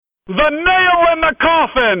The nail in the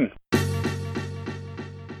coffin!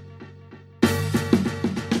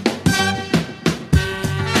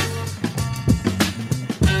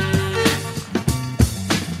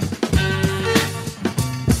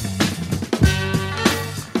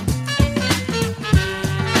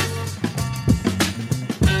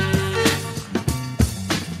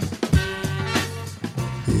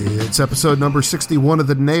 It's episode number 61 of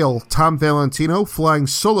The Nail. Tom Valentino flying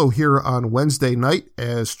solo here on Wednesday night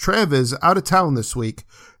as Trav is out of town this week.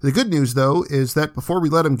 The good news, though, is that before we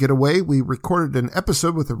let him get away, we recorded an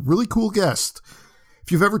episode with a really cool guest.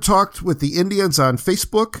 If you've ever talked with the Indians on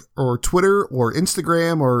Facebook or Twitter or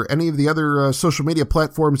Instagram or any of the other social media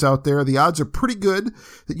platforms out there, the odds are pretty good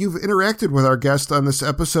that you've interacted with our guest on this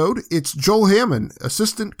episode. It's Joel Hammond,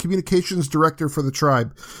 Assistant Communications Director for the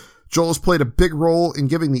Tribe. Joel has played a big role in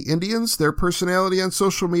giving the Indians their personality on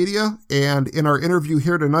social media, and in our interview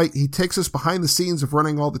here tonight, he takes us behind the scenes of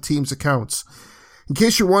running all the team's accounts. In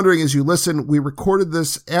case you're wondering as you listen, we recorded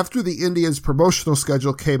this after the Indians' promotional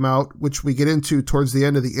schedule came out, which we get into towards the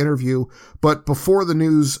end of the interview, but before the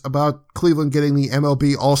news about Cleveland getting the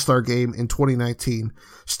MLB All-Star Game in 2019.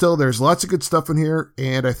 Still, there's lots of good stuff in here,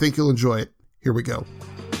 and I think you'll enjoy it. Here we go.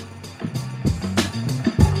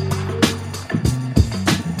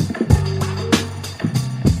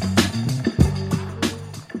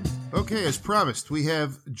 Okay, as promised, we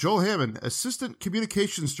have Joel Hammond, Assistant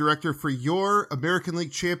Communications Director for your American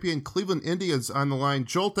League champion Cleveland Indians on the line.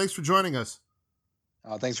 Joel, thanks for joining us.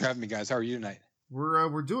 Thanks for having me, guys. How are you tonight?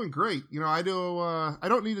 We're doing great. You know, I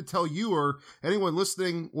don't need to tell you or anyone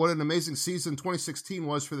listening what an amazing season 2016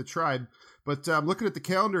 was for the Tribe. But I'm looking at the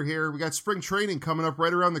calendar here. We got spring training coming up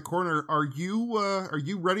right around the corner. Are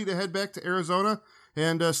you ready to head back to Arizona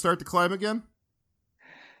and start to climb again?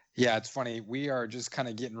 Yeah, it's funny. We are just kind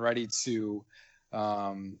of getting ready to,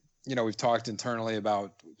 we've talked internally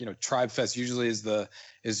about, Tribe Fest usually is the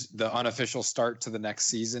unofficial start to the next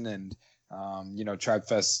season. And, Tribe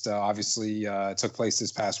Fest obviously took place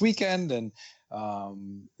this past weekend. And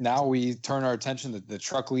now we turn our attention to the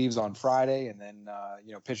truck leaves on Friday. And then,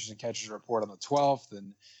 pitchers and catchers report on the 12th.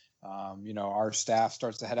 And, our staff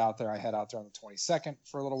starts to head out there. I head out there on the 22nd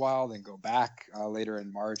for a little while, then go back later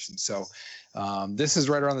in March. And so this is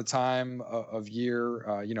right around the time of year,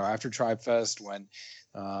 after Tribe Fest when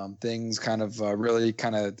things kind of really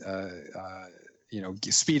kind of,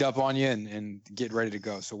 speed up on you and get ready to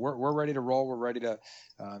go. So we're ready to roll. We're ready to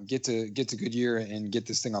get to Goodyear and get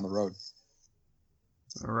this thing on the road.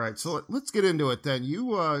 All right, so let's get into it then.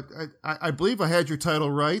 You, I believe I had your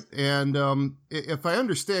title right, and if I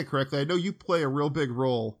understand correctly, I know you play a real big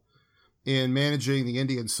role in managing the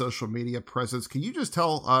Indian social media presence. Can you just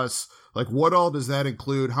tell us, like, what all does that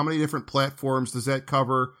include? How many different platforms does that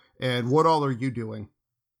cover, and what all are you doing?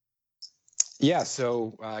 Yeah,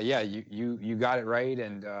 so you got it right,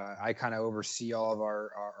 and I kind of oversee all of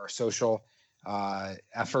our social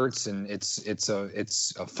efforts, and it's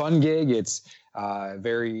a fun gig. It's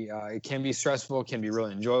it can be stressful, it can be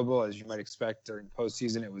really enjoyable, as you might expect during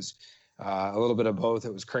postseason. It was a little bit of both.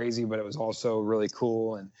 It was crazy, but it was also really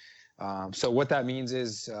cool. And so what that means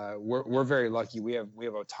is we're very lucky. We have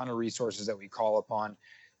a ton of resources that we call upon.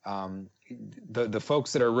 The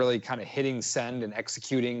folks that are really kind of hitting send and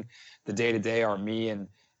executing the day to day are me and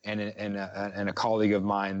a colleague of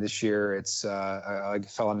mine. This year it's a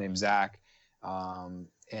fellow named Zach.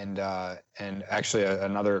 And actually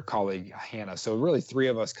another colleague, Hannah. So really three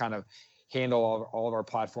of us kind of handle all of our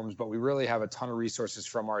platforms, but we really have a ton of resources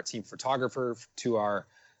from our team photographer to our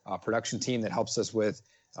production team that helps us with,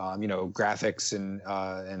 graphics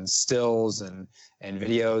and stills and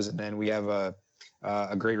videos. And then we have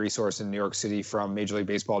a great resource in New York City from Major League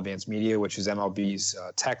Baseball Advanced Media, which is MLB's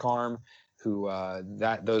tech arm, who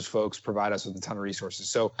those folks provide us with a ton of resources.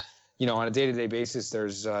 So, on a day-to-day basis,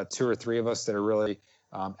 there's two or three of us that are really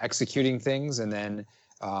executing things, and then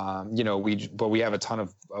we have a ton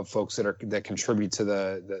of folks that contribute to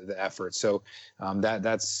the effort. So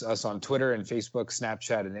that's us on Twitter and Facebook,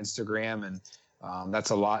 Snapchat, and Instagram, and that's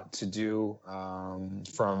a lot to do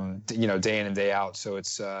from day in and day out. So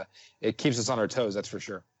it keeps us on our toes, that's for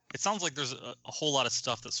sure. It sounds like there's a whole lot of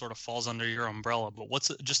stuff that sort of falls under your umbrella, but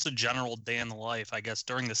what's just a general day in the life, I guess,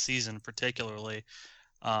 during the season particularly?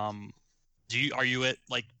 Are you at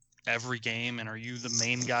like every game, and are you the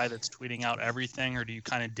main guy that's tweeting out everything, or do you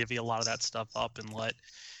kind of divvy a lot of that stuff up and let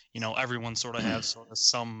everyone sort of have sort of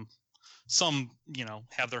some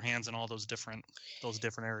have their hands in all those different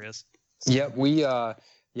areas? Yeah,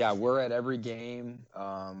 we're at every game.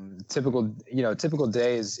 Typical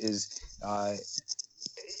day is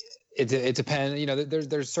It depends. You know,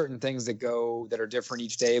 there's certain things that are different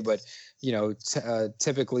each day, but you know,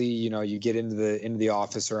 typically, you know, you get into the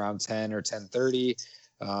office around 10 or 10:30.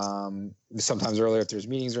 Sometimes earlier if there's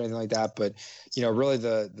meetings or anything like that. But you know, really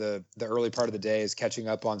the early part of the day is catching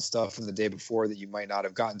up on stuff from the day before that you might not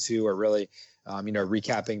have gotten to, or really, you know,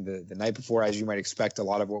 recapping the night before. As you might expect, a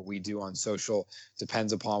lot of what we do on social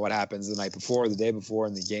depends upon what happens the night before, the day before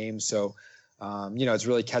in the game. So. You know, it's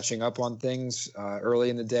really catching up on things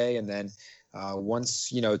early in the day, and then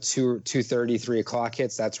once you know 2:30, 3 o'clock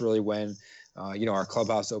hits, that's really when you know our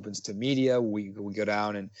clubhouse opens to media. We go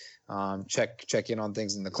down and check in on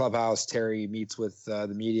things in the clubhouse. Terry meets with the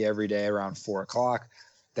media every day around 4 o'clock.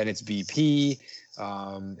 Then it's BP,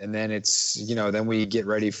 and then it's you know then we get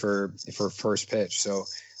ready for first pitch. So.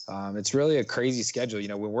 It's really a crazy schedule. You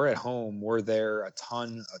know, when we're at home, we're there a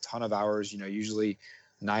ton of hours. You know, usually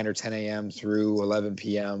 9 or 10 a.m. through 11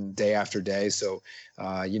 p.m. day after day. So,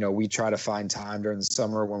 you know, we try to find time during the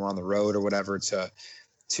summer when we're on the road or whatever to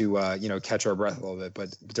you know, catch our breath a little bit.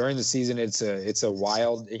 But during the season, it's a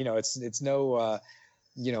wild, you know, it's no,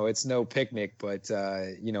 you know, it's no picnic, but,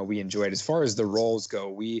 you know, we enjoy it. As far as the roles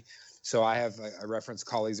go, so I referenced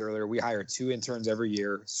colleagues earlier. We hire 2 interns every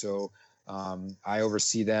year. So, I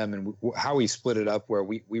oversee them, and how we split it up where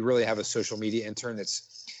we really have a social media intern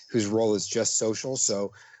whose role is just social.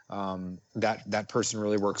 So that person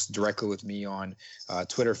really works directly with me on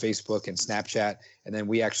Twitter, Facebook, and Snapchat. And then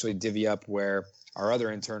we actually divvy up where our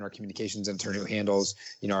other intern, our communications intern, who handles,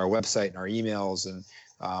 you know, our website and our emails.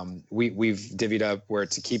 And we've divvied up where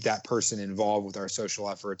to keep that person involved with our social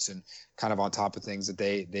efforts and kind of on top of things that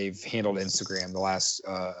they've handled Instagram the last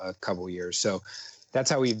couple of years. So that's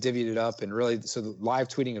how we've divvied it up. And really, so the live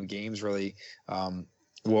tweeting of games really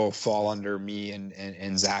will fall under me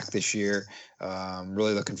and Zach this year.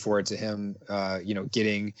 Really looking forward to him, you know,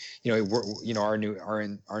 getting, you know, our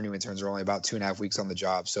new interns are only about 2.5 weeks on the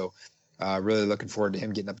job. So really looking forward to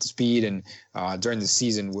him getting up to speed. And during the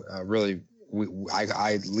season, really,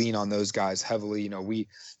 I lean on those guys heavily. You know,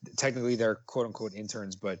 technically they're quote unquote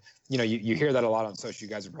interns, but you know, you hear that a lot on social.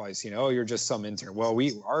 You guys are probably seeing, oh, you're just some intern. Well,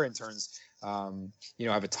 our interns, you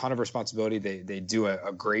know, have a ton of responsibility. They do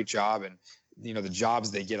a great job, and you know, the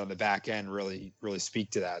jobs they get on the back end really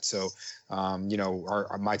speak to that. So, you know,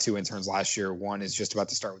 my 2 interns last year, one is just about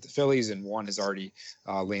to start with the Phillies, and one has already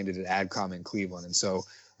landed at AdCom in Cleveland. And so,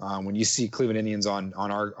 when you see Cleveland Indians on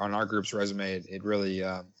our group's resume, it really,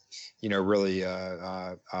 you know, really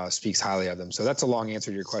speaks highly of them. So that's a long answer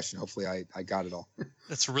to your question. Hopefully, I got it all.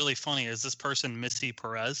 That's really funny. Is this person Missy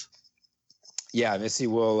Perez? Yeah, Missy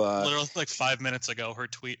will. Literally, like 5 minutes ago, her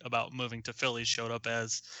tweet about moving to Philly showed up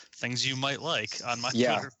as things you might like on my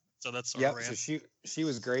Twitter. So that's yeah. So she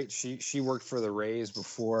was great. She worked for the Rays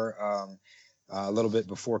before, a little bit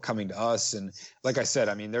before coming to us. And like I said,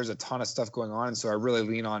 I mean, there's a ton of stuff going on, and so I really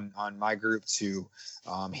lean on my group to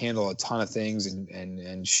handle a ton of things.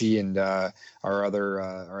 And she and our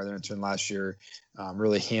other intern last year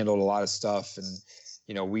really handled a lot of stuff. And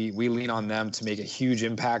you know, we lean on them to make a huge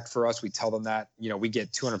impact for us. We tell them that, you know, we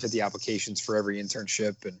get 250 applications for every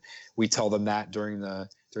internship, and we tell them that during the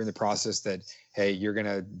process that, hey, you're going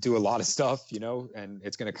to do a lot of stuff, you know, and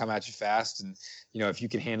it's going to come at you fast. And, you know, if you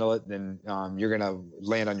can handle it, then you're going to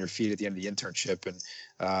land on your feet at the end of the internship.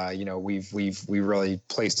 And, you know, we really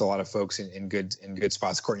placed a lot of folks in good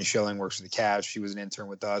spots. Courtney Schilling works for the Cavs. She was an intern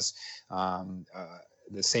with us.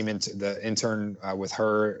 The intern with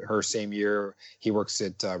her same year, he works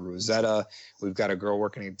at Rosetta. We've got a girl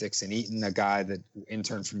working at Dixon Eaton, a guy that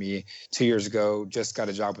interned for me 2 years ago, just got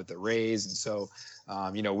a job with the Rays. And so,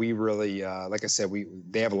 you know, we really, like I said,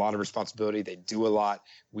 they have a lot of responsibility. They do a lot.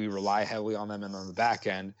 We rely heavily on them, and on the back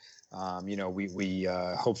end, you know, we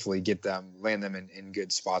hopefully land them in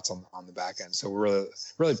good spots on the back end. So we're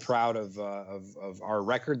really proud of our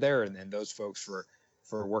record there, and those folks for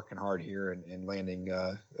working hard here and landing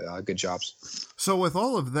good jobs. So with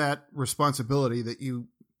all of that responsibility that you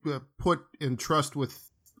put in trust with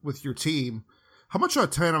your team, how much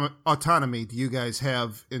autonomy do you guys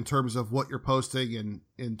have in terms of what you're posting and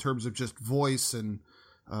in terms of just voice and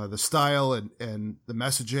the style and the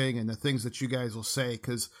messaging and the things that you guys will say?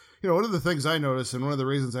 Because, you know, one of the things I notice, and one of the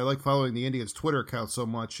reasons I like following the Indians Twitter account so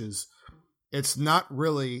much, is it's not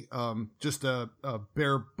really just a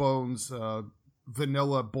bare bones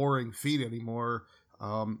vanilla boring feed anymore,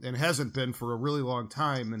 and hasn't been for a really long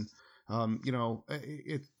time. And you know,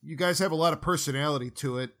 you guys have a lot of personality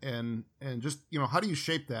to it, and just, you know, how do you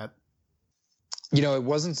shape that? You know, it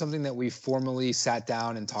wasn't something that we formally sat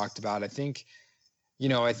down and talked about. I think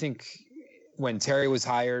when Terry was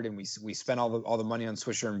hired and we spent all the money on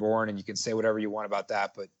Swisher and Bourne, and you can say whatever you want about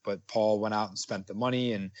that, but Paul went out and spent the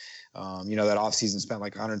money, and that offseason spent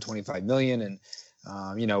like $125 million, and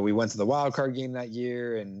we went to the wild card game that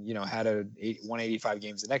year, and had 185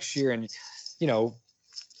 games the next year, and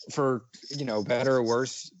for better or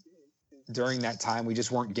worse, during that time we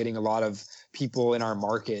just weren't getting a lot of people in our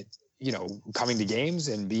market coming to games,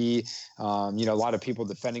 and a lot of people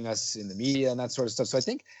defending us in the media and that sort of stuff. So I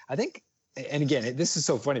think, and again, this is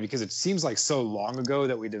so funny because it seems like so long ago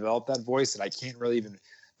that we developed that voice that I can't really even,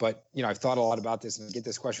 but I've thought a lot about this and I get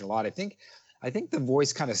this question a lot. I think the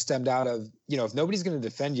voice kind of stemmed out of, if nobody's going to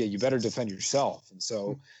defend you, you better defend yourself. And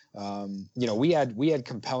so, we had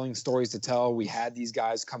compelling stories to tell. We had these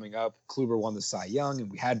guys coming up. Kluber won the Cy Young, and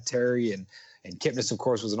we had Terry, and Kipnis, of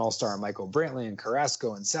course, was an all-star, and Michael Brantley and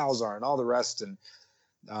Carrasco and Salazar and all the rest. And,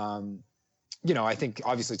 I think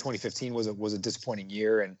obviously 2015 was a disappointing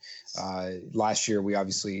year. And last year we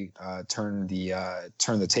obviously turned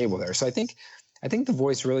the table there. So I think the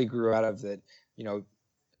voice really grew out of that,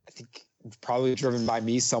 I think probably driven by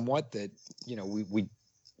me somewhat, that,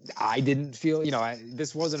 I didn't feel,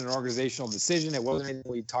 this wasn't an organizational decision. It wasn't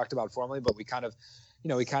anything we talked about formally, but we kind of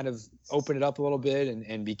opened it up a little bit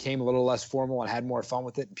and became a little less formal and had more fun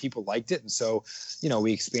with it, and people liked it. And so,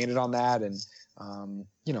 we expanded on that, and,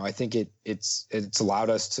 I think it's allowed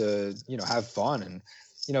us to, have fun.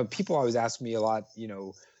 And, people always ask me a lot,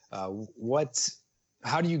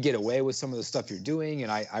 how do you get away with some of the stuff you're doing?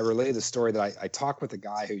 And I relay the story that I talked with a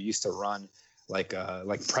guy who used to run like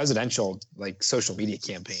presidential, like social media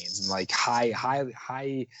campaigns and like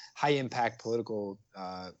high impact political,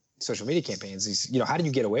 social media campaigns. He's, how do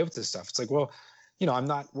you get away with this stuff? It's like, well,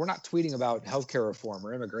 we're not tweeting about healthcare reform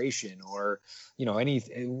or immigration or,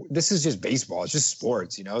 anything. This is just baseball. It's just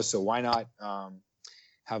sports, so why not,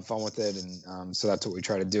 have fun with it? And, so that's what we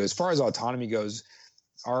try to do. As far as autonomy goes,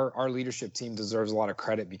 our leadership team deserves a lot of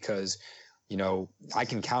credit because, I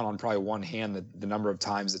can count on probably one hand the number of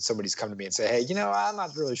times that somebody's come to me and say, hey, I'm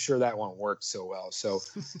not really sure that one worked so well. So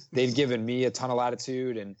they've given me a ton of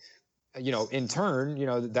latitude, and, in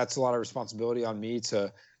turn, that's a lot of responsibility on me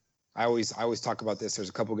to, I always talk about this. There's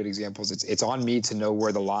a couple of good examples. It's on me to know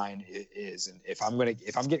where the line is. And if I'm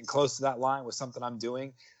getting close to that line with something I'm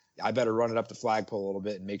doing, I better run it up the flagpole a little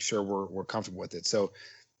bit and make sure we're comfortable with it. So,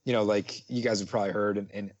 like you guys have probably heard,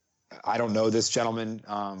 and I don't know this gentleman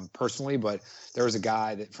personally, but there was a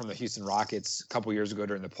guy that from the Houston Rockets a couple years ago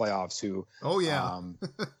during the playoffs who,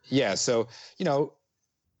 yeah. So,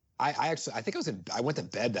 I think I went to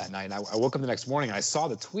bed that night, and I woke up the next morning and I saw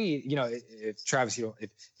the tweet. If Travis, if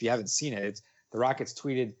you haven't seen it, it's the Rockets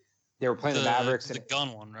tweeted they were playing the Mavericks. The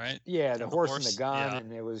gun one, right? Yeah, the horse and the gun,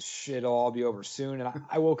 and it was it'll all be over soon. And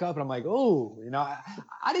I woke up and I'm like, oh,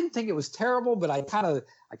 I didn't think it was terrible, but I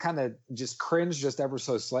kind of just cringed just ever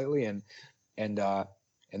so slightly, and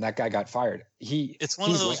that guy got fired. It's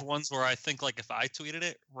one of those ones where I think like if I tweeted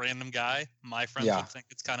it, random guy, my friends would think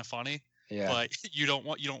it's kind of funny. Yeah. But you don't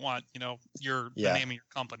want the name of your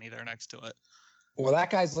company there next to it. Well, that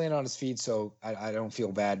guy's laying on his feet, so I don't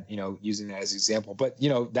feel bad, using that as an example. But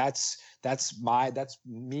that's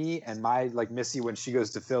me and my like Missy when she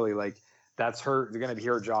goes to Philly, like that's her. They're gonna be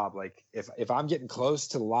her job. Like if I'm getting close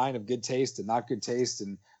to the line of good taste and not good taste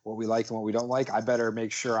and what we like and what we don't like, I better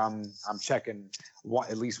make sure I'm checking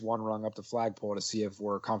at least one rung up the flagpole to see if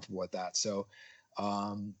we're comfortable with that. So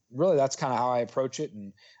really, that's kind of how I approach it,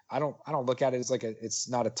 and I don't look at it as like it's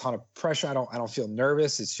not a ton of pressure. I don't feel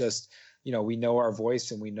nervous. It's just, we know our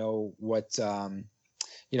voice and we know what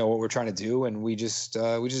we're trying to do, and we just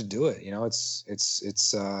do it.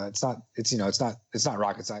 It's not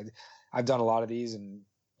rocket science. I've done a lot of these, and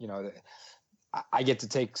I get to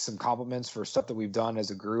take some compliments for stuff that we've done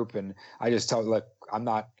as a group, and I just tell, look, I'm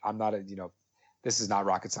not this is not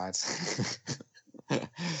rocket science.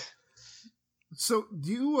 So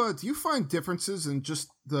do you find differences in just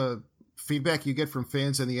the feedback you get from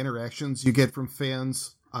fans and the interactions you get from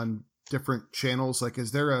fans on different channels? Like,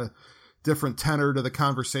 is there a different tenor to the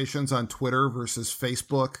conversations on Twitter versus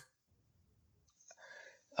Facebook?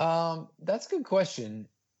 That's a good question.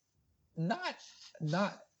 Not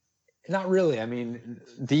really. I mean,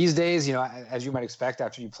 these days, as you might expect,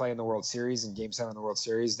 after you play in the World Series and Game 7 in the World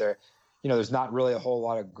Series, there's not really a whole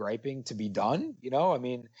lot of griping to be done. I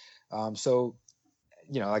mean, so,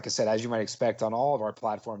 like I said, as you might expect on all of our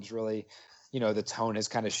platforms, really, the tone has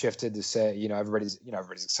kind of shifted to say, everybody's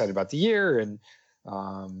excited about the year, and,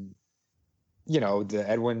 the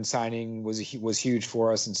Edwin signing was huge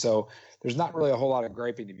for us. And so there's not really a whole lot of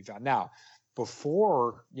griping to be found. Now,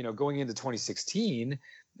 before, going into 2016,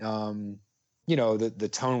 the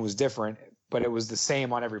tone was different. but it was the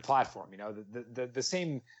same on every platform. You know, the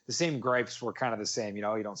same gripes were kind of the same. You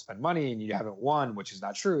know, you don't spend money and you haven't won, which is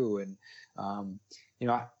not true. And you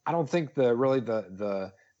know, I don't think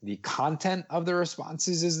the content of the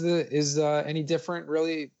responses is any different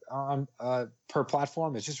really per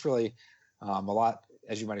platform. It's just really a lot,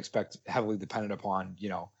 as you might expect, heavily dependent upon, you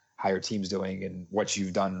know, how your team's doing and what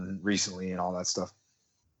you've done recently and all that stuff.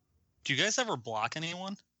 Do you guys ever block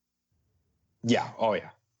anyone? Yeah. Oh yeah.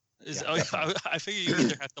 I figure you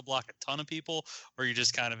either have to block a ton of people or you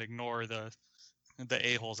just kind of ignore the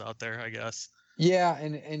a-holes out there, I guess. Yeah,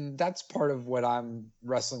 and that's part of what I'm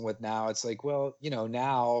wrestling with now. It's like, well, you know,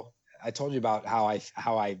 now I told you about how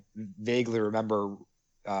I vaguely remember,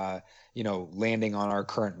 you know, landing on our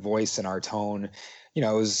current voice and our tone. You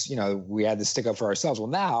know, it was, you know, we had to stick up for ourselves. Well,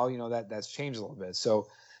 now, you know, that's changed a little bit. So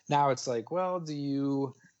now it's like, well, do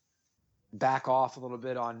you back off a little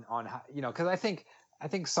bit on how, you know, because I think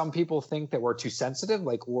some people think that we're too sensitive.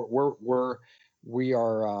 Like we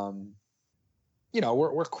are. You know,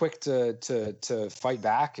 we're quick to fight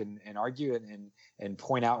back and argue and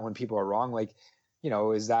point out when people are wrong. Like, you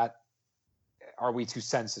know, are we too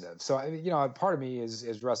sensitive? So, you know, part of me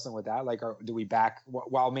is wrestling with that. Like, do we back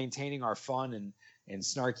while maintaining our fun and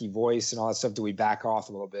snarky voice and all that stuff? Do we back off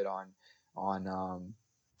a little bit on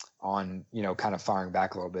you know, kind of firing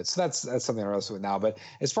back a little bit? So that's something I wrestle with now. But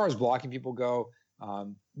as far as blocking people go,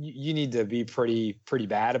 you need to be pretty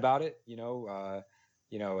bad about it. You know,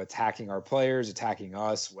 attacking our players, attacking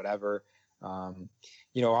us, whatever.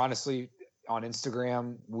 You know, honestly, on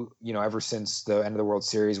Instagram, you know, ever since the end of the World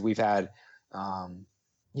Series, we've had,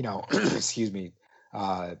 you know, excuse me,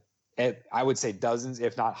 I would say dozens,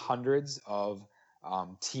 if not hundreds of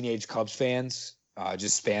teenage Cubs fans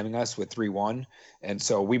just spamming us with 3-1. And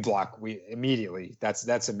so we immediately, that's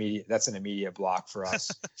an immediate block for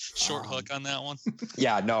us. Short hook on that one.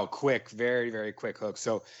 Yeah, no, quick, very, very quick hook.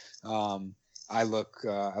 So, I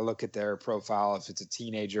look at their profile. If it's a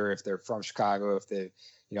teenager, if they're from Chicago, if they,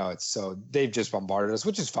 you know, so they've just bombarded us,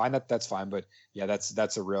 which is fine. That's fine. But yeah,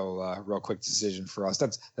 that's a real quick decision for us.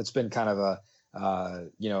 That's been kind of a,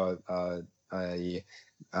 you know,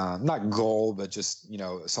 not goal, but just, you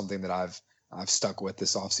know, something that I've stuck with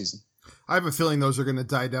this offseason. I have a feeling those are going to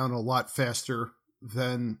die down a lot faster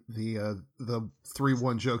than the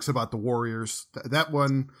 3-1 jokes about the Warriors. That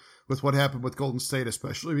one, with what happened with Golden State,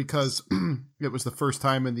 especially because it was the first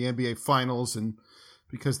time in the NBA Finals, and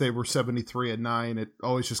because they were 73-9, it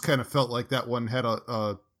always just kind of felt like that one had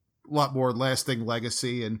a lot more lasting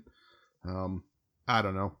legacy. And I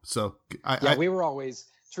don't know. So we were always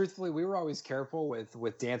careful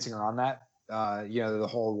with dancing around that, you know, the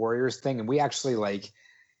whole Warriors thing, and we actually, like,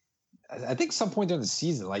 I think some point during the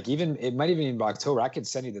season, like, even it might even be October, I could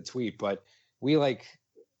send you the tweet, but we, like,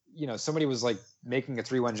 you know, somebody was like making a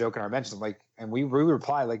 3-1 joke in our mentions, like, and we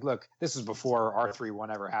reply like, look, this is before our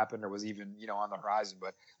 3-1 ever happened or was even, you know, on the horizon,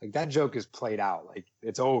 but like that joke is played out, like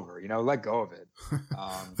it's over, you know, let go of it.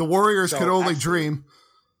 The Warriors could only dream.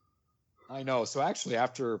 I know. So actually,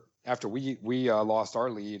 after we lost our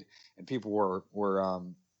lead and people were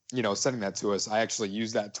you know, sending that to us, I actually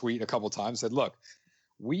used that tweet a couple times. Said, look,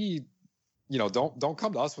 we, you know, don't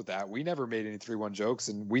come to us with that. We never made any 3-1 jokes,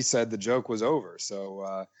 and we said the joke was over.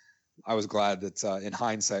 So I was glad that in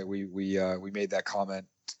hindsight we made that comment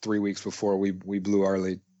 3 weeks before we blew our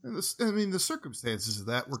lead. I mean, the circumstances of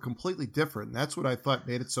that were completely different. And that's what I thought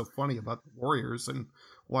made it so funny about the Warriors, and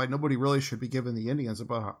why nobody really should be giving the Indians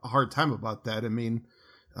a hard time about that. I mean,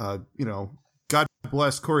 you know, God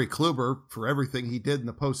bless Corey Kluber for everything he did in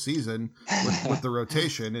the postseason with the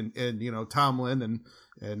rotation, and you know, Tomlin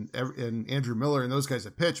and Andrew Miller and those guys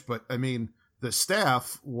that pitched. But I mean, the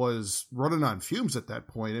staff was running on fumes at that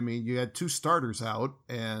point. I mean, you had 2 starters out,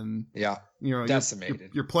 and yeah, you know,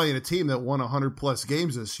 decimated. You're playing a team that won 100+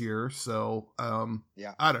 games this year. So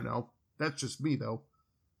yeah, I don't know. That's just me though.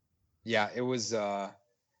 Yeah, it was.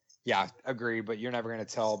 Yeah, agree. But you're never going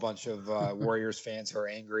to tell a bunch of Warriors fans who are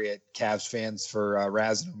angry at Cavs fans for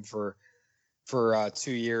razzing them for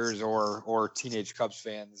 2 years, or teenage Cubs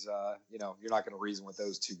fans. You know, you're not going to reason with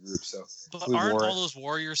those two groups. So, but aren't all those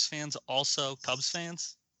Warriors fans also Cubs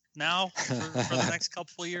fans now for the next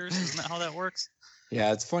couple of years? Isn't that how that works?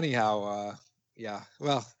 Yeah, it's funny how. Yeah,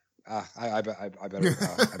 well, I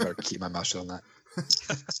better keep my mouth shut on that.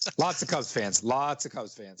 Lots of Cubs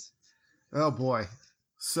fans. Oh boy.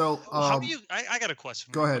 So how do you? I got a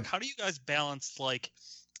question. Go ahead. How do you guys balance, like,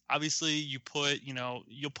 obviously you'll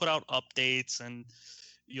put out updates and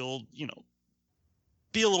you'll, you know,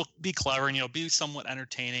 be clever and, you know, be somewhat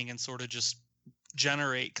entertaining and sort of just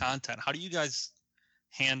generate content. How do you guys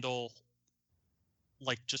handle,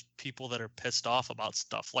 like, just people that are pissed off about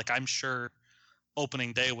stuff? Like, I'm sure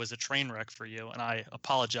opening day was a train wreck for you, and I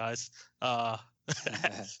apologize. 9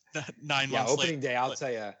 months opening late, day, I'll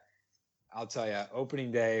tell you,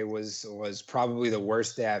 opening day was probably the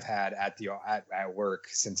worst day I've had at work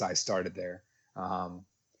since I started there.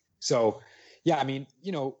 So yeah, I mean,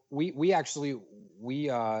 we actually,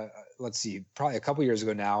 let's see, probably a couple years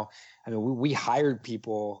ago now, I mean, we hired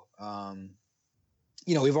people,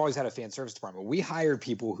 we've always had a fan service department. We hired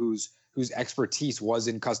people whose expertise was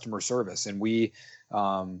in customer service. And we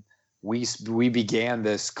began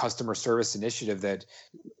this customer service initiative that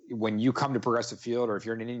when you come to Progressive Field, or if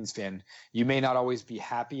you're an Indians fan, you may not always be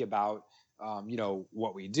happy about,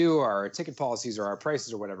 what we do, our ticket policies or our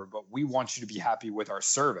prices or whatever, but we want you to be happy with our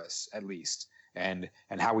service at least, and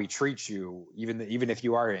how we treat you, even if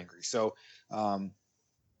you are angry. So,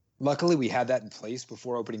 luckily we had that in place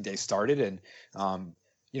before opening day started. And,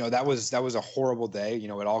 that was a horrible day. It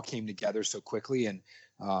all came together so quickly, and,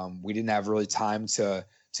 we didn't have really time to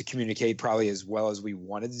communicate probably as well as we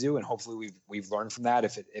wanted to do. And hopefully we've learned from that.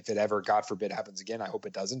 If it ever, God forbid, happens again, I hope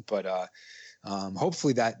it doesn't, but,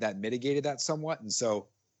 hopefully that mitigated that somewhat. And so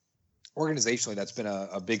organizationally, that's been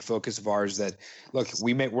a big focus of ours, that look,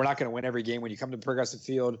 we're not going to win every game when you come to Progressive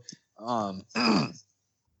Field. But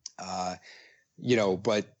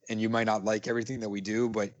you might not like everything that we do,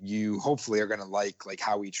 but you hopefully are going to like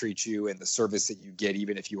how we treat you and the service that you get,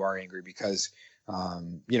 even if you are angry, because,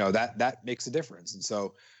 that makes a difference. And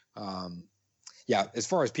so, as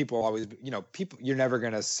far as people always, people, you're never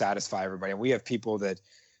going to satisfy everybody. And we have people that,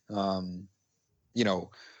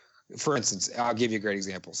 for instance, I'll give you a great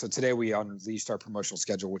example. So today we unleashed our promotional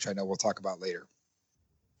schedule, which I know we'll talk about later.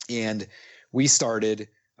 And we started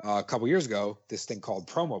a couple years ago this thing called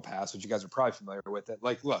Promo Pass, which you guys are probably familiar with. It.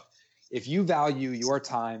 Like, look, if you value your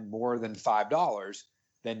time more than $5,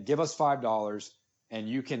 then give us $5 and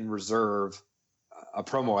you can reserve a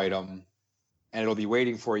promo item, and it'll be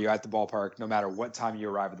waiting for you at the ballpark no matter what time you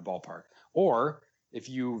arrive at the ballpark. Or if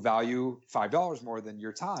you value $5 more than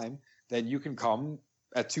your time, then you can come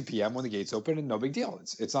at 2 p.m. when the gates open, and no big deal.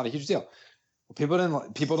 It's not a huge deal. Well,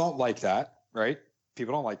 people don't like that, right?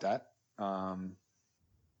 People don't like that.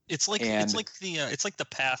 It's like the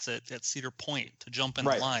pass at Cedar Point to jump in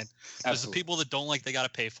the line. There's Absolutely. the people that don't like they got to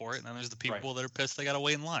pay for it, and then there's the people that are pissed they got to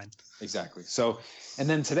wait in line. Exactly. So, and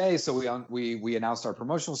then today, we announced our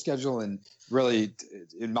promotional schedule, and really,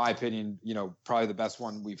 in my opinion, probably the best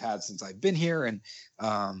one we've had since I've been here. And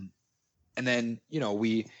then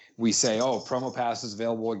we say, Promo Pass is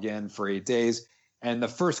available again for 8 days, and the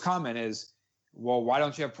first comment is, well, why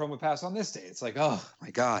don't you have Promo Pass on this day? It's like, oh my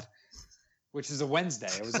God. Which is a Wednesday.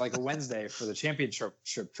 It was like a Wednesday for the championship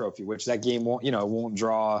trophy, which that game won't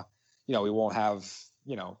draw. We won't have.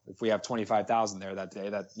 If we have 25,000 there that day,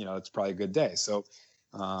 it's probably a good day. So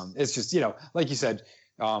it's just like you said,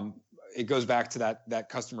 it goes back to that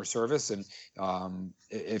customer service, and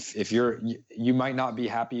if you might not be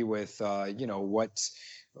happy with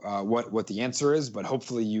what the answer is, but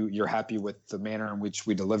hopefully you're happy with the manner in which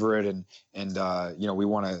we deliver it, and we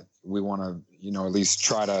want to at least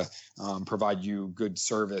try to provide you good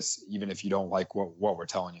service, even if you don't like what we're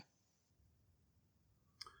telling you.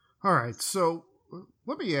 All right, so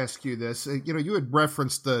let me ask you this. You had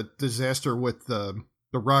referenced the disaster with the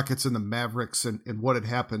Rockets and the Mavericks and what had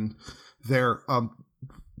happened there.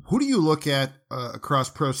 Who do you look at across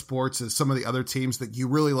pro sports as some of the other teams that you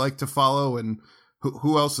really like to follow, and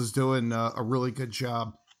who else is doing a really good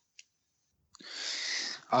job?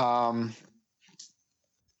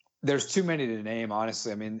 There's too many to name,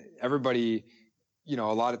 honestly. I mean, everybody, a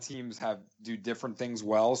lot of teams do different things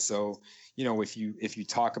well. So, if you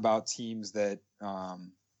talk about teams that,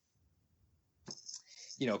 kind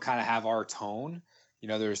of have our tone,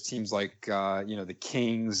 there's teams like, the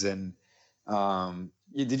Kings, and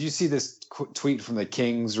did you see this tweet from the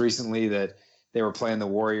Kings recently that they were playing the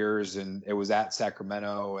Warriors, and it was at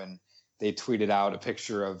Sacramento, and they tweeted out a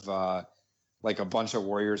picture of like a bunch of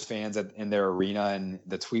Warriors fans in their arena, and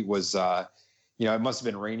the tweet was, it must have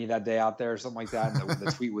been rainy that day out there or something like that. And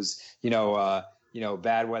the tweet was,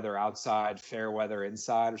 bad weather outside, fair weather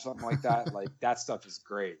inside, or something like that. Like, that stuff is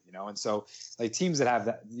great, And so, like, teams that have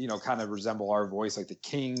that, kind of resemble our voice, like the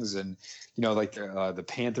Kings, and like the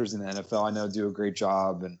Panthers in the NFL, I know do a great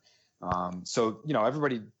job, and so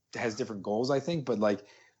everybody has different goals, I think, but like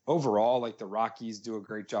overall, like the Rockies do a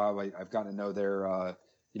great job. I've gotten to know their,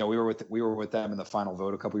 we were with them in the final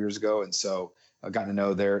vote a couple years ago, and so I've gotten to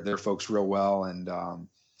know their folks real well, and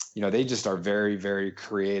they just are very, very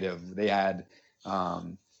creative. They had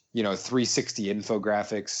 360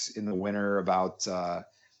 infographics in the winter about Nolan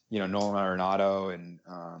Arenado, and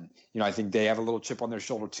I think they have a little chip on their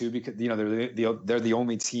shoulder too, because they're the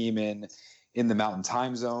only team in in the Mountain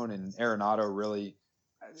Time Zone, and Arenado really,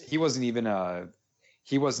 he wasn't even a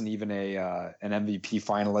an MVP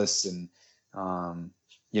finalist, and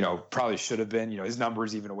probably should have been. His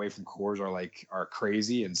numbers even away from Coors are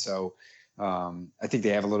crazy, and so I think they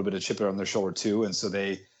have a little bit of chip on their shoulder too, and so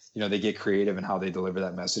they get creative in how they deliver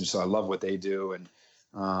that message. So I love what they do, and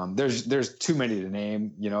there's too many to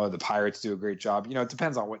name. The Pirates do a great job. It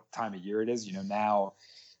depends on what time of year it is. Now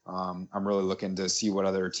I'm really looking to see what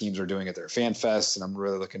other teams are doing at their fan fest, and I'm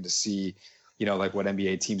really looking to see what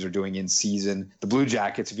NBA teams are doing in season. The Blue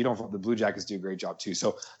Jackets, the Blue Jackets do a great job too.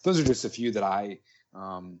 So those are just a few that I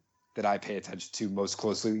pay attention to most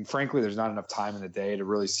closely. Frankly, there's not enough time in the day to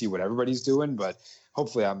really see what everybody's doing, but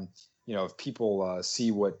hopefully if people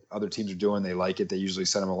see what other teams are doing, they like it, they usually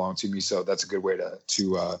send them along to me. So that's a good way to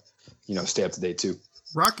stay up to date too.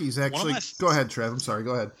 Rockies actually. Go ahead, Trev. I'm sorry.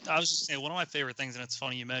 Go ahead. I was just saying one of my favorite things, and it's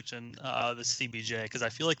funny you mentioned the CBJ, because I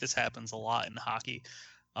feel like this happens a lot in hockey.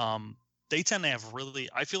 They tend to have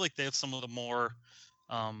I feel like they have some of the more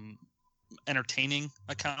entertaining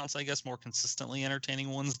accounts, I guess, more consistently entertaining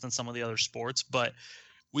ones than some of the other sports. But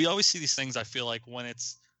we always see these things, I feel like, when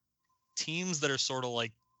it's teams that are sort of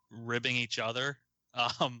like ribbing each other,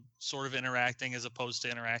 sort of interacting as opposed to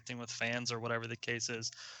interacting with fans or whatever the case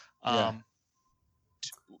is.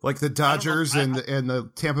 Like the Dodgers and the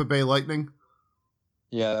Tampa Bay Lightning.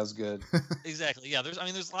 Yeah, that was good. Exactly. Yeah,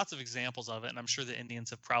 there's lots of examples of it, and I'm sure the Indians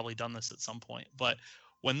have probably done this at some point. But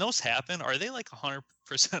when those happen, are they like 100%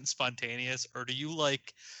 spontaneous, or do you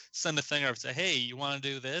like send a thing or say, "Hey, you want to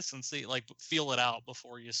do this?" and see, like, feel it out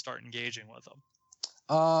before you start engaging with them?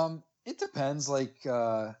 It depends. Like,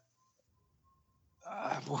 the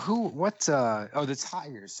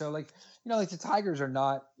Tigers. So the Tigers are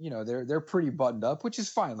not, they're pretty buttoned up, which is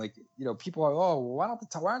fine. Like, people are, oh, well, why aren't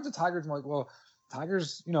the Tigers? I'm like, well,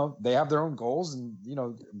 Tigers, they have their own goals, and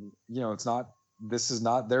this is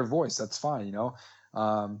not their voice. That's fine,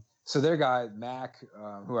 So their guy Mac,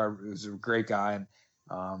 who's a great guy,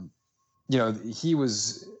 and he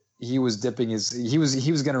was dipping he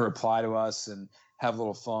was going to reply to us and have a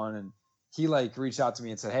little fun, and he reached out to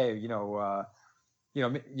me and said, hey, I'm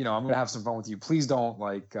going to have some fun with you. Please don't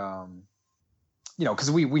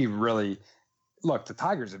because we really. Look, the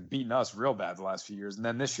Tigers have beaten us real bad the last few years. And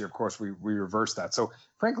then this year, of course, we reversed that. So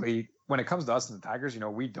frankly, when it comes to us and the Tigers,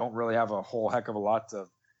 we don't really have a whole heck of a lot to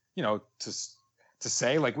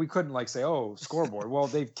say. Like, we couldn't say, oh, scoreboard. Well,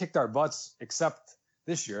 they've kicked our butts except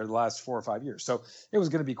this year, the last 4 or 5 years. So it was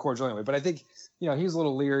going to be cordial anyway. But I think, he's a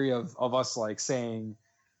little leery of us saying,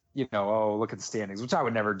 oh, look at the standings, which I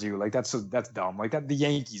would never do. Like, that's dumb. Like that, the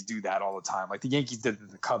Yankees do that all the time. Like the Yankees did it to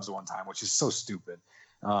the Cubs one time, which is so stupid.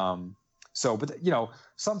 But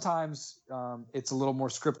sometimes it's a little more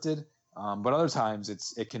scripted, but other times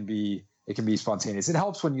it can be spontaneous. It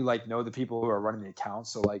helps when you know the people who are running the account.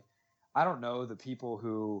 So I don't know the people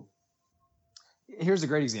who. Here's a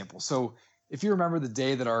great example. So if you remember the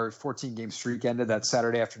day that our 14-game streak ended, that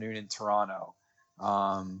Saturday afternoon in Toronto,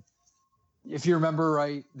 if you remember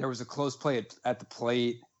right, there was a close play at the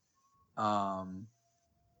plate.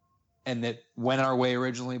 And that went our way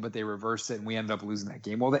originally, but they reversed it, and we ended up losing that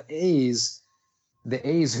game. Well, the A's,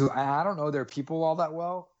 who I don't know their people all that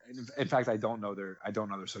well. In fact, I don't know their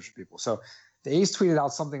social people. So the A's tweeted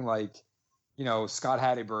out something like, Scott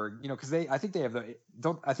Hatteberg, because I think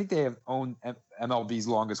they have owned MLB's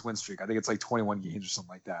longest win streak. I think it's 21 games or something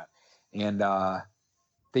like that. And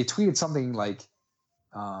they tweeted something like,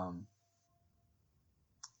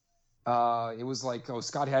 it was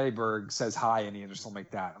Scott Hatteberg says hi, Indians, or something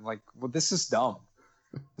like that. I'm like, well, this is dumb,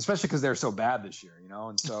 especially because they're so bad this year,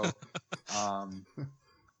 and so,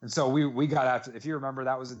 and so we got after. If you remember,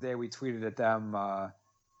 that was the day we tweeted at them.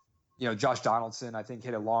 Josh Donaldson, I think,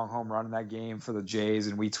 hit a long home run in that game for the Jays,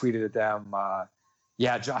 and we tweeted at them.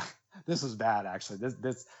 Josh, this was bad actually.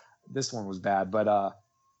 This one was bad, but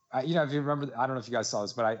if you remember, I don't know if you guys saw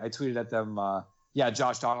this, but I tweeted at them.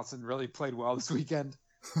 Josh Donaldson really played well this weekend.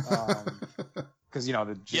 Because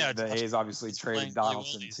the A's obviously traded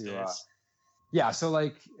Donaldson to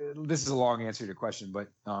so this is a long answer to your question, but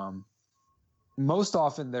most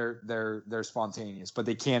often they're spontaneous, but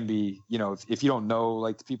they can be, if you don't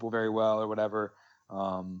know the people very well or whatever,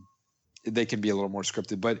 they can be a little more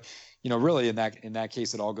scripted. But really in that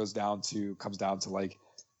case, it all comes down to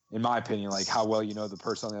in my opinion, how well the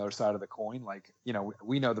person on the other side of the coin.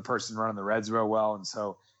 We know the person running the Reds real well, and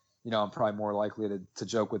so I'm probably more likely to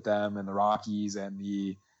joke with them and the Rockies and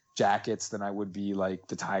the Jackets than I would be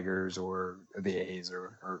the Tigers or the A's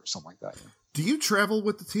or something like that. Do you travel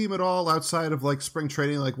with the team at all outside of spring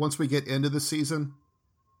training? Once we get into the season?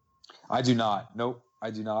 I do not. Nope,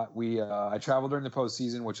 I do not. I traveled during the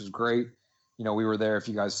postseason, which was great. we were there. If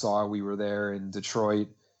you guys saw, we were there in Detroit.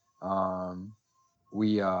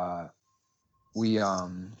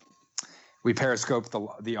 We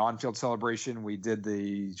periscoped the on-field celebration. We did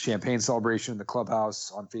the champagne celebration in the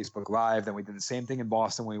clubhouse on Facebook Live. Then we did the same thing in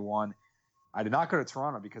Boston when we won. I did not go to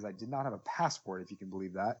Toronto because I did not have a passport, if you can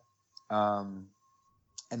believe that. And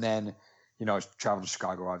then, I traveled to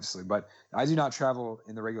Chicago, obviously. But I do not travel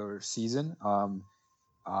in the regular season.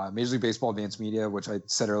 Major League Baseball Advanced Media, which I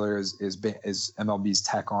said earlier is MLB's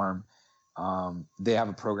tech arm. They have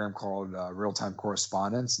a program called Real-Time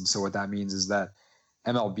Correspondence. And so what that means is that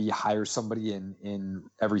MLB hires somebody in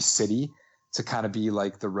every city to kind of be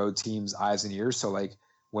like the road team's eyes and ears. So like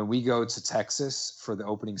when we go to Texas for the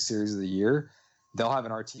opening series of the year, they'll have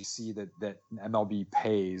an RTC that MLB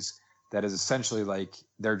pays that is essentially like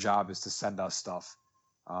their job is to send us stuff,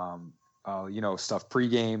 stuff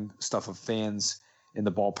pregame, stuff of fans in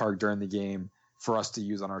the ballpark during the game for us to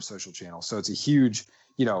use on our social channel. So it's a huge,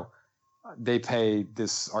 they pay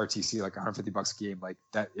this RTC like $150 a game, like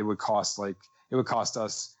that. It would cost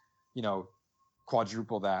us,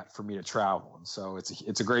 quadruple that for me to travel. And so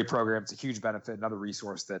it's a great program. It's a huge benefit. Another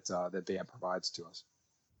resource that BAM provides to us.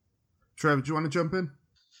 Trav, do you want to jump in?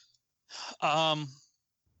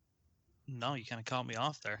 No, you kind of caught me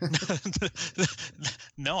off there.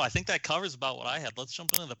 No, I think that covers about what I had. Let's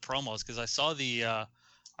jump into the promos because I saw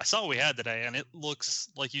what we had today, and it looks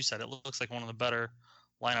like you said. It looks like one of the better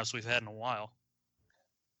lineups we've had in a while.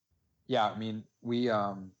 Yeah, I mean we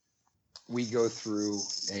go through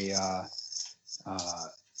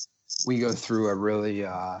a really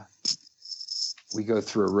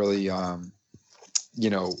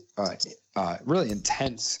really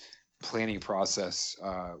intense planning process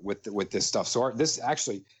with this stuff. So this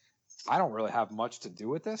actually, I don't really have much to do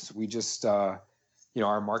with this. We just our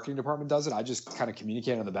marketing department does it. I just kind of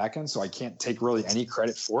communicate on the back end, so I can't take really any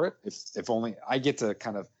credit for it. If only I get to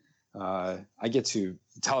kind of I get to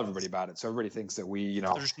tell everybody about it, so everybody thinks that we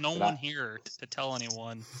there's no one here to tell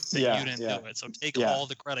anyone that you didn't do it, so take all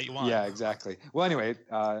the credit you want. Yeah, exactly. Well, anyway,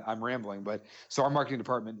 I'm rambling, but so our marketing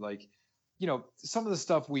department, some of the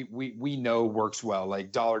stuff we know works well,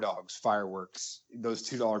 like Dollar Dogs, fireworks, those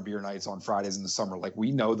 $2 beer nights on Fridays in the summer, like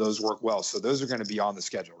we know those work well, so those are going to be on the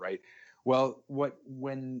schedule, right? Well,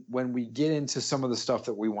 when we get into some of the stuff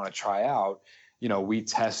that we want to try out, we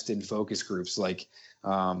test in focus groups. Like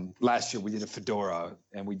last year, we did a fedora,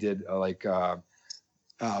 and we did a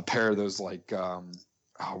pair of those what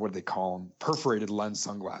do they call them? Perforated lens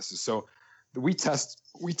sunglasses. So we test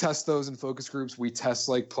those in focus groups. We test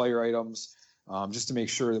like player items just to make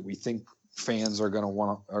sure that we think fans are going to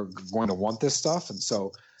want this stuff. And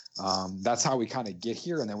so that's how we kind of get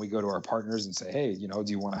here. And then we go to our partners and say, hey, do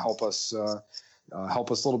you want to help us a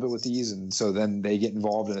little bit with these? And so then they get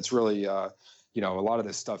involved, and it's really a lot of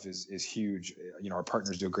this stuff is huge. Our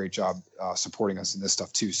partners do a great job supporting us in this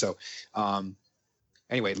stuff too. So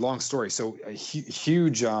anyway, long story. So a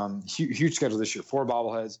huge schedule this year. 4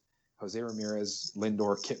 bobbleheads. Jose Ramirez,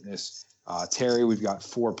 Lindor, Kipnis, Terry. We've got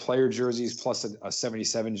 4 player jerseys plus a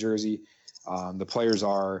 77 jersey. The players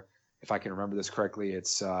are, if I can remember this correctly,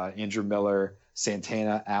 it's Andrew Miller,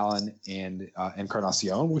 Santana, Allen, and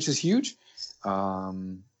Encarnacion, which is huge.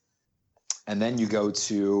 And then you go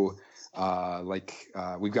to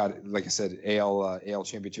we've got, like I said, AL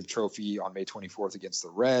Championship Trophy on May 24th against the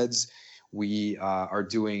Reds. We are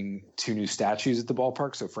doing 2 new statues at the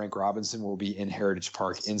ballpark. So Frank Robinson will be in Heritage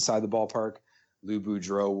Park inside the ballpark. Lou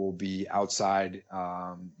Boudreau will be outside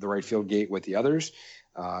the right field gate with the others.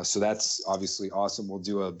 So that's obviously awesome. We'll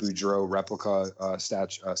do a Boudreau replica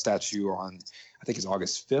statue on, I think it's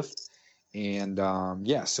August 5th. And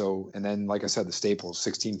and then, like I said, the staples,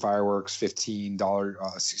 16 fireworks, $16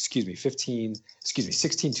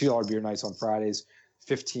 $2 beer nights on Fridays,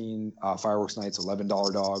 15 fireworks nights,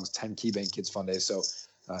 $11 dogs, 10 Key Bank Kids Fun Days. So,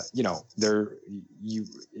 you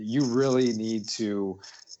really need to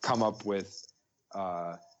come up with,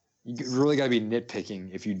 you really got to be nitpicking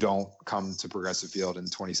if you don't come to Progressive Field in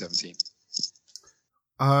 2017.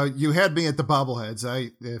 You had me at the bobbleheads.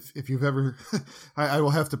 If you've ever, I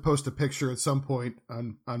will have to post a picture at some point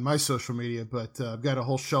on my social media, but I've got a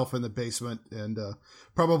whole shelf in the basement, and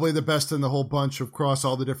probably the best in the whole bunch across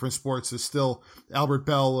all the different sports is still Albert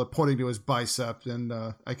Bell pointing to his bicep. And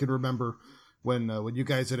I can remember when you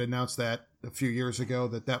guys had announced that a few years ago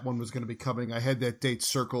that one was going to be coming. I had that date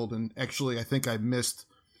circled, and actually I think I missed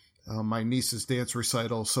my niece's dance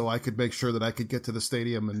recital, so I could make sure that I could get to the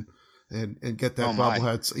stadium and get that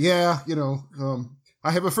bobblehead. Yeah,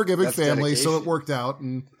 I have a forgiving family, dedication. So it worked out.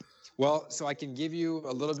 And well, so I can give you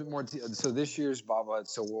a little bit more. So this year's bobblehead,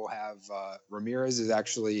 so we'll have Ramirez is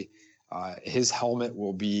actually his helmet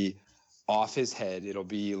will be off his head. It'll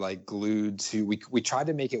be like glued to. We tried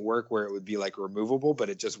to make it work where it would be like removable, but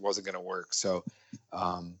it just wasn't going to work. So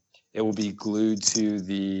it will be glued to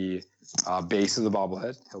the base of the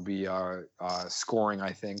bobblehead. He'll be scoring,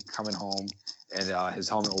 I think, coming home, and his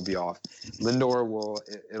helmet will be off. Lindor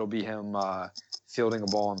it'll be him fielding a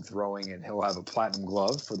ball and throwing, and he'll have a platinum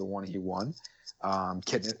glove for the one he won.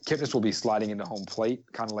 Kipnis will be sliding into home plate,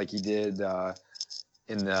 kind of like he did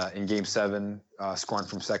in Game 7, scoring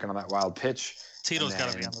from second on that wild pitch. Tito's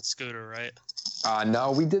got to be on the scooter, right?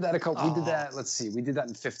 No, we did that We did that. Let's see. We did that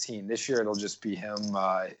in 15. This year it'll just be him.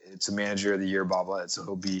 It's a Manager of the Year bobblehead, so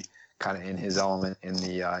he'll be kind of in his element in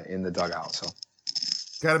the dugout. So,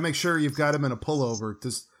 got to make sure you've got him in a pullover.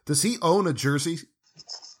 Does he own a jersey?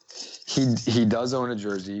 He does own a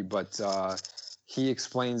jersey, but he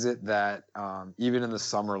explains it that even in the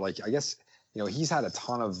summer, like I guess he's had a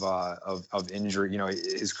ton of injury.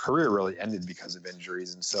 His career really ended because of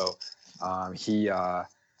injuries, and so he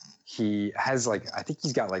has I think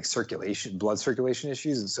he's got blood circulation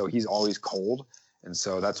issues, and so he's always cold, and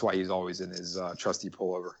so that's why he's always in his trusty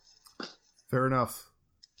pullover. Fair enough.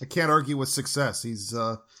 I can't argue with success. He's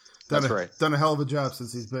done a hell of a job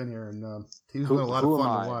since he's been here, and he's been a lot of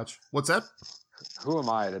fun to watch. What's that? Who am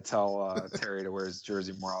I to tell Terry to wear his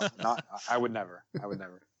jersey more often? I would never.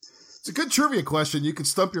 It's a good trivia question you could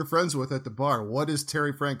stump your friends with at the bar. What is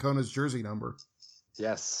Terry Francona's jersey number?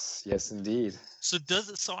 Yes, indeed. So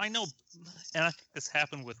I know, and I think this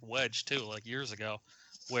happened with Wedge too, like years ago,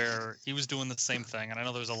 where he was doing the same thing, and I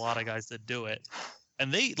know there's a lot of guys that do it,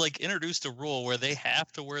 and they introduced a rule where they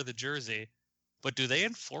have to wear the jersey, but do they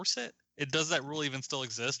enforce it? Does that rule even still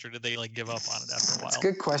exist, or did they give up on it after a while? That's a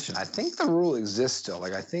good question. I think the rule exists still.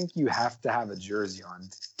 I think you have to have a jersey on.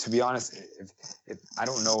 To be honest, if I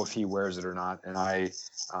don't know if he wears it or not, and I'm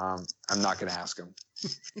not going to ask him.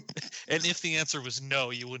 And if the answer was no,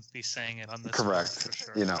 you wouldn't be saying it on this. Correct. For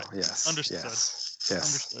sure, right? Yes. Understood. Yes.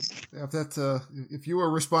 Understood. If you were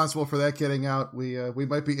responsible for that getting out, we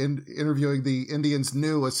might be interviewing the Indians'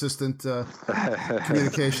 new assistant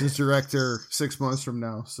communications director 6 months from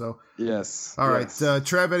now. So yes. All right,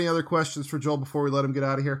 Trav. Any other questions for Joel before we let him get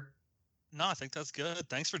out of here? No, I think that's good.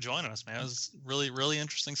 Thanks for joining us, man. It was really, really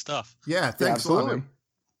interesting stuff. Yeah, thanks a lot, man.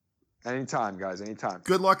 Anytime, guys. Anytime.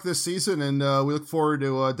 Good luck this season, and we look forward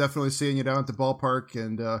to definitely seeing you down at the ballpark.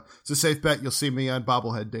 And it's a safe bet you'll see me on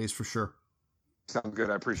bobblehead days for sure. Sounds good.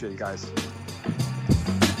 I appreciate you guys.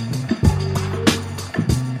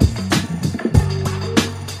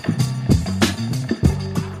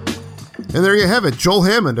 And there you have it, Joel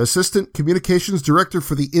Hammond, Assistant Communications Director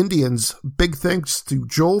for the Indians. Big thanks to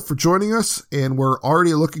Joel for joining us, and we're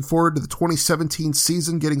already looking forward to the 2017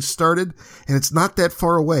 season getting started, and it's not that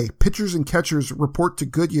far away. Pitchers and catchers report to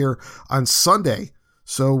Goodyear on Sunday,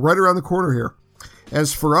 so right around the corner here.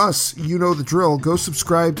 As for us, you know the drill. Go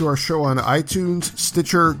subscribe to our show on iTunes,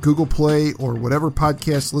 Stitcher, Google Play, or whatever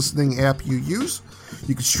podcast listening app you use.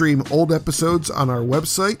 You can stream old episodes on our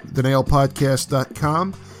website,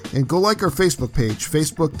 thenailpodcast.com. And go like our Facebook page,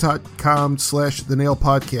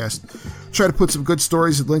 facebook.com/thenailpodcast. Try to put some good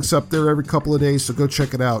stories and links up there every couple of days, so go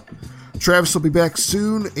check it out. Travis will be back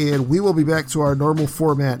soon, and we will be back to our normal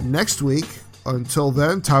format next week. Until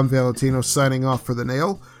then, Tom Valentino signing off for The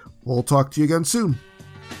Nail. We'll talk to you again soon.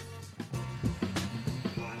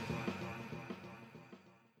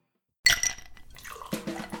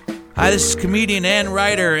 Hi, this is comedian and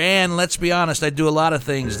writer, and let's be honest, I do a lot of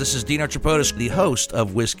things. This is Dino Tripodis, the host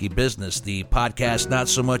of Whiskey Business, the podcast not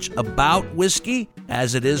so much about whiskey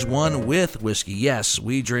as it is one with whiskey. Yes,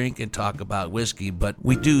 we drink and talk about whiskey, but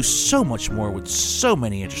we do so much more with so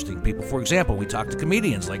many interesting people. For example, we talk to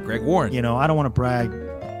comedians like Greg Warren. I don't want to brag,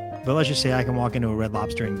 but let's just say I can walk into a Red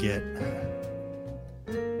Lobster and get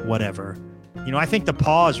whatever. I think the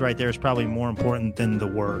pause right there is probably more important than the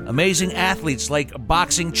word. Amazing athletes like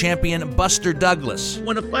boxing champion Buster Douglas.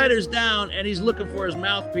 When a fighter's down and he's looking for his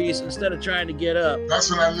mouthpiece instead of trying to get up.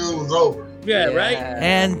 That's when I knew it was over. Yeah, right?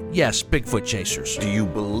 And yes, Bigfoot chasers. Do you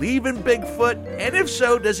believe in Bigfoot? And if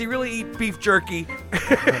so, does he really eat beef jerky?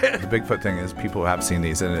 The Bigfoot thing is people have seen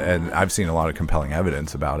these, and I've seen a lot of compelling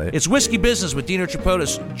evidence about it. It's Whiskey Business with Dino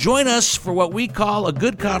Tripodis. Join us for what we call a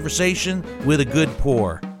good conversation with a good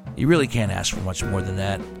pour. You really can't ask for much more than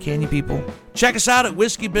that, can you, people? Check us out at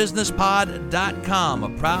whiskeybusinesspod.com, a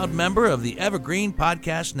proud member of the Evergreen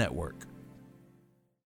Podcast Network.